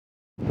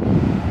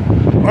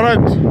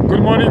Alright,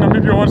 good morning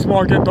Namibia once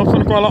more again.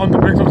 Dobson Kuala on the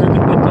banks of the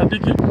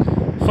Atlantic,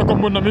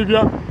 Sokombun,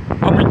 Namibia.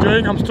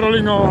 I'm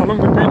strolling along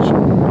the beach,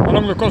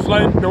 along the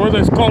coastline. The weather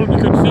is cold, you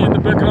can see in the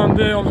background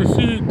there of the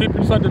sea, deep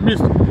inside the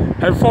mist,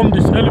 have formed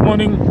this early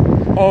morning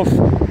of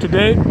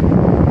today.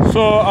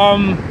 So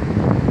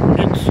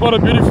it's what a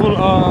beautiful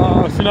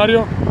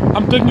scenario.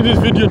 I'm taking this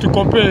video to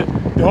compare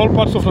the whole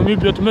parts of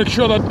Namibia to make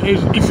sure that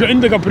if you're in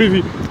the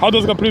Caprivi, how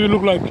does Caprivi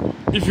look like?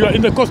 If you're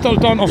in the coastal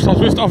town of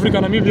Southwest Africa,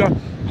 Namibia,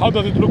 how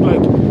does it look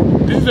like?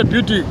 This is the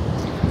beauty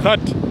that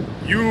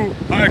you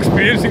are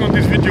experiencing on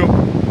this video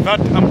that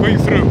I'm going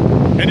through,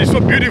 and it's so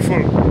beautiful.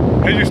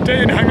 As you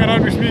stay and hang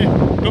around with me,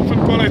 Dobson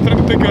Kuala is trying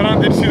to take you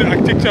around and see the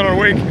architectural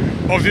wake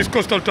of this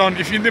coastal town.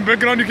 If in the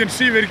background you can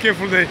see very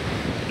careful there,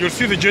 you'll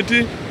see the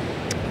jetty.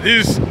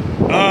 These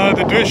are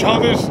the Deutsche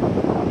houses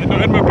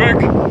at my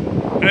back,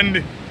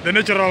 and the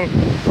natural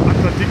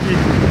Atlantic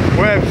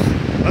waves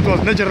that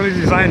was naturally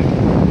designed,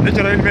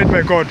 naturally made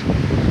by God.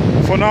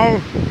 For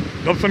now,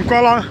 Dobson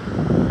Kuala,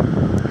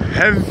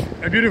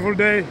 have a beautiful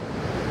day.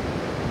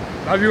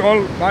 Love you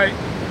all. Bye.